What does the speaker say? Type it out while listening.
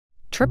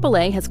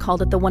AAA has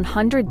called it the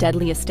 100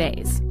 deadliest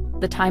days,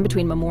 the time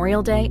between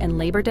Memorial Day and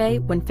Labor Day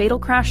when fatal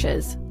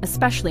crashes,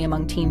 especially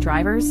among teen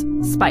drivers,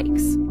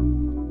 spikes.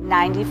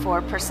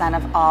 94%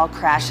 of all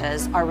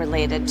crashes are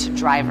related to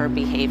driver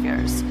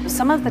behaviors.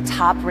 Some of the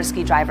top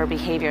risky driver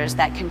behaviors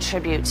that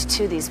contribute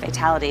to these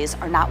fatalities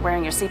are not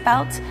wearing your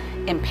seatbelt,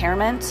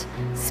 impairment,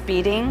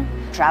 speeding,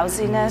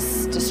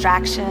 drowsiness,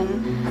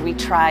 distraction. We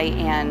try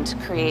and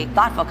create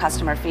thoughtful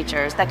customer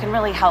features that can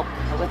really help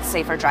with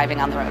safer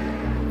driving on the road.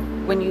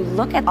 When you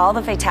look at all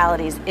the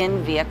fatalities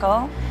in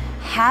vehicle,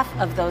 half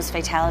of those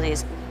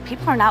fatalities,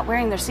 people are not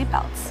wearing their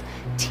seatbelts.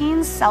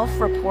 Teens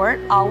self-report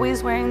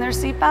always wearing their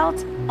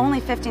seatbelt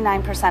only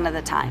 59% of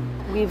the time.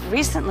 We've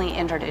recently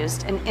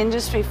introduced an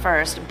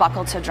industry-first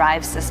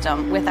buckle-to-drive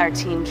system with our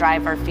teen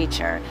driver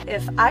feature.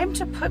 If I'm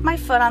to put my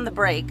foot on the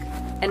brake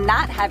and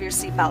not have your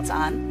seatbelts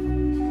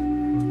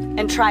on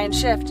and try and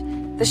shift,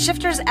 the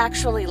shifter's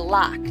actually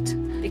locked.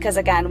 Because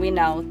again, we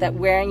know that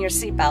wearing your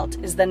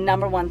seatbelt is the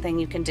 #1 thing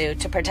you can do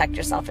to protect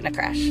yourself in a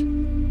crash.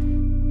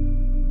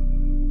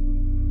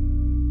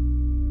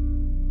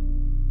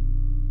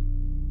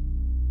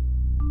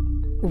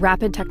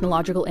 Rapid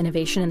technological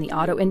innovation in the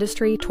auto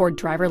industry toward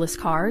driverless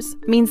cars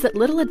means that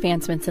little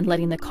advancements in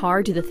letting the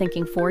car do the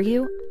thinking for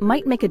you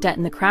might make a dent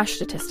in the crash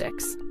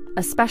statistics,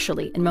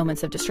 especially in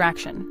moments of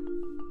distraction.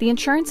 The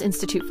Insurance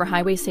Institute for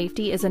Highway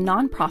Safety is a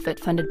nonprofit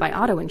funded by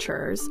auto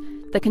insurers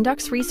that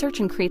conducts research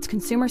and creates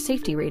consumer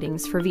safety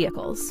ratings for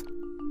vehicles.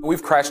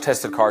 We've crash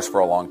tested cars for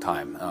a long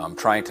time,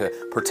 trying to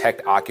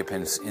protect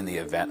occupants in the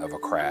event of a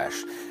crash.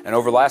 And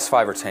over the last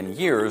 5 or 10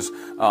 years,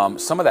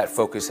 some of that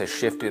focus has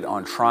shifted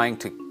on trying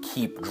to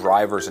keep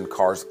drivers and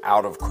cars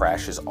out of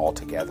crashes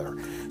altogether.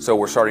 So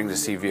we're starting to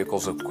see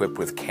vehicles equipped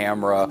with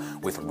camera,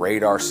 with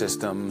radar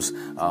systems,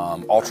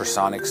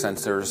 ultrasonic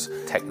sensors,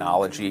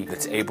 technology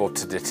that's able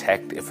to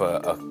detect if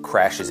a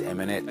crash is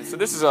imminent. So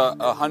this is a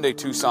Hyundai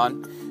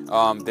Tucson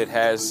that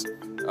has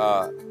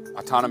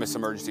autonomous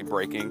emergency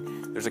braking.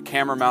 There's a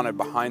camera mounted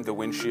behind the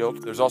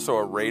windshield. There's also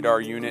a radar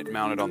unit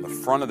mounted on the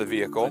front of the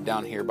vehicle,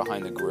 down here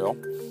behind the grille.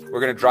 We're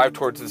going to drive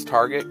towards this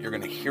target. You're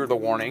going to hear the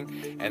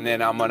warning, and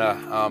then I'm going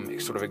to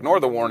sort of ignore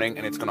the warning,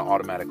 and it's going to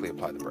automatically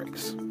apply the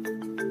brakes.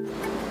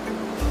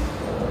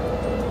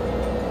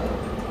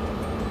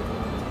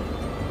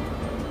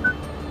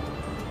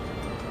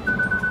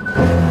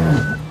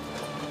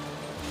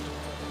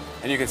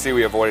 And you can see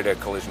we avoided a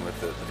collision with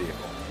the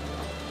vehicle.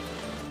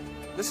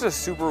 This is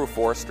a Subaru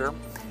Forester.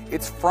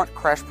 Its front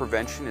crash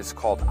prevention is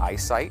called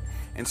EyeSight,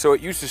 and so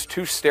it uses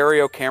 2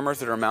 stereo cameras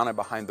that are mounted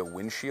behind the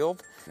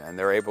windshield, and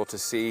they're able to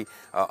see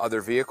other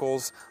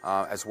vehicles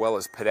as well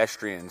as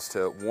pedestrians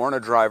to warn a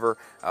driver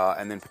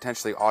and then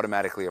potentially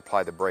automatically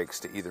apply the brakes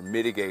to either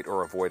mitigate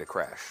or avoid a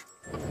crash.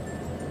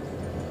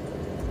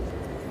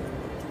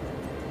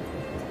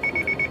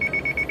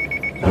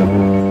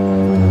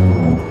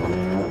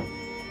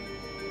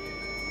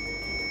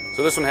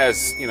 So this one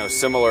has,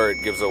 similar,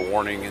 it gives a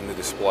warning in the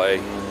display.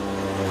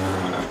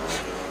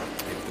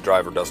 If the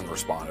driver doesn't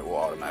respond, it will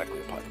automatically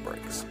apply the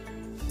brakes.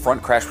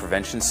 Front crash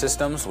prevention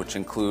systems, which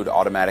include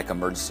automatic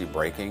emergency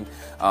braking,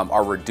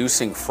 are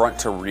reducing front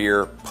to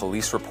rear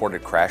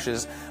police-reported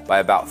crashes by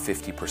about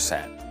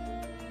 50%.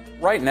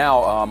 Right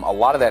now, a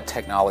lot of that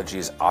technology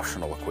is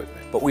optional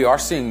equipment, but we are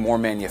seeing more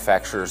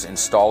manufacturers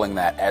installing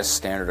that as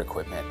standard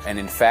equipment. And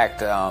in fact,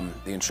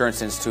 the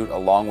Insurance Institute,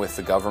 along with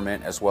the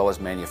government as well as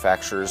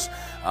manufacturers,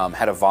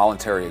 had a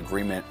voluntary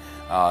agreement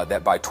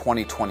that by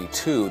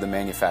 2022, the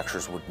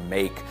manufacturers would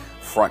make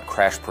front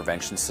crash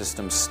prevention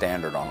systems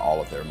standard on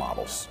all of their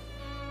models.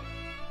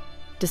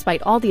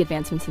 Despite all the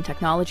advancements in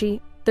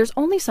technology, there's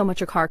only so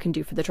much a car can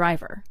do for the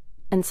driver.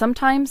 And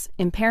sometimes,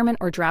 impairment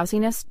or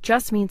drowsiness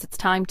just means it's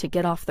time to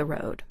get off the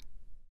road.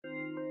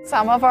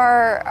 Some of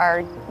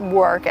our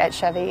work at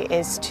Chevy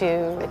is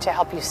to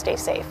help you stay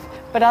safe.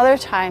 But other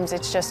times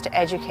it's just to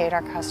educate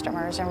our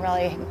customers and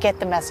really get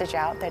the message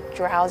out that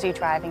drowsy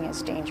driving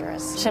is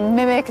dangerous. To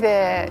mimic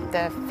the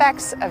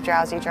effects of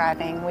drowsy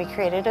driving, we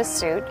created a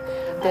suit.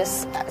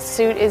 This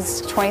suit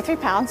is 23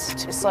 pounds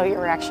to slow your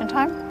reaction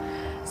time.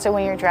 So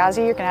when you're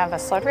drowsy, you're going to have a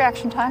slowed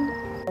reaction time.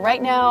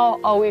 Right now,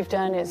 all we've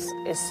done is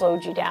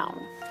slowed you down.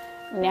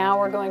 Now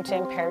we're going to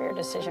impair your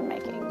decision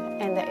making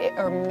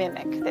or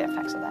mimic the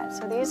effects of that.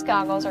 So these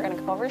goggles are going to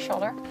come over your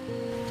shoulder.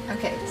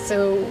 Okay,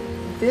 so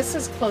this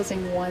is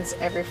closing once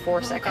every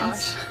 4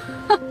 seconds.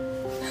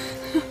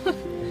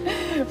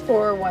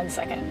 For 1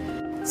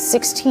 second.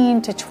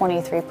 16 to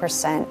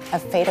 23%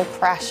 of fatal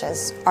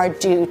crashes are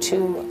due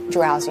to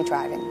drowsy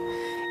driving.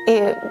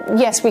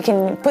 Yes, we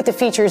can put the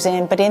features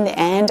in, but in the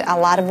end, a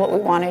lot of what we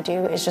want to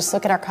do is just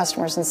look at our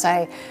customers and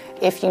say,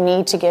 if you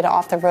need to get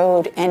off the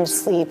road and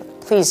sleep,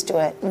 please do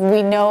it.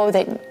 We know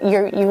that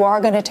you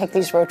are going to take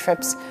these road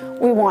trips.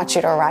 We want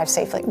you to arrive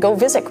safely. Go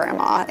visit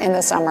grandma in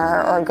the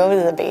summer or go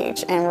to the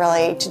beach and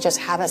really to just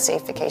have a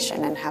safe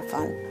vacation and have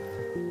fun.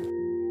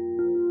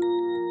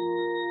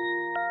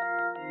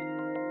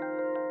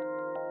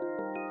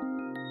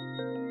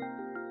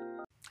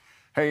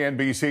 Hey,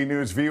 NBC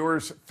News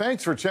viewers,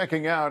 thanks for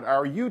checking out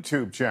our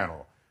YouTube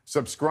channel.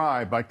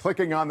 Subscribe by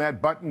clicking on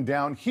that button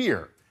down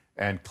here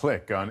and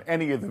click on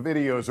any of the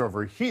videos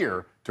over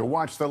here to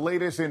watch the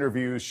latest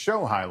interviews,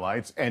 show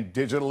highlights, and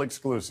digital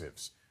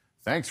exclusives.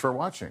 Thanks for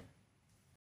watching.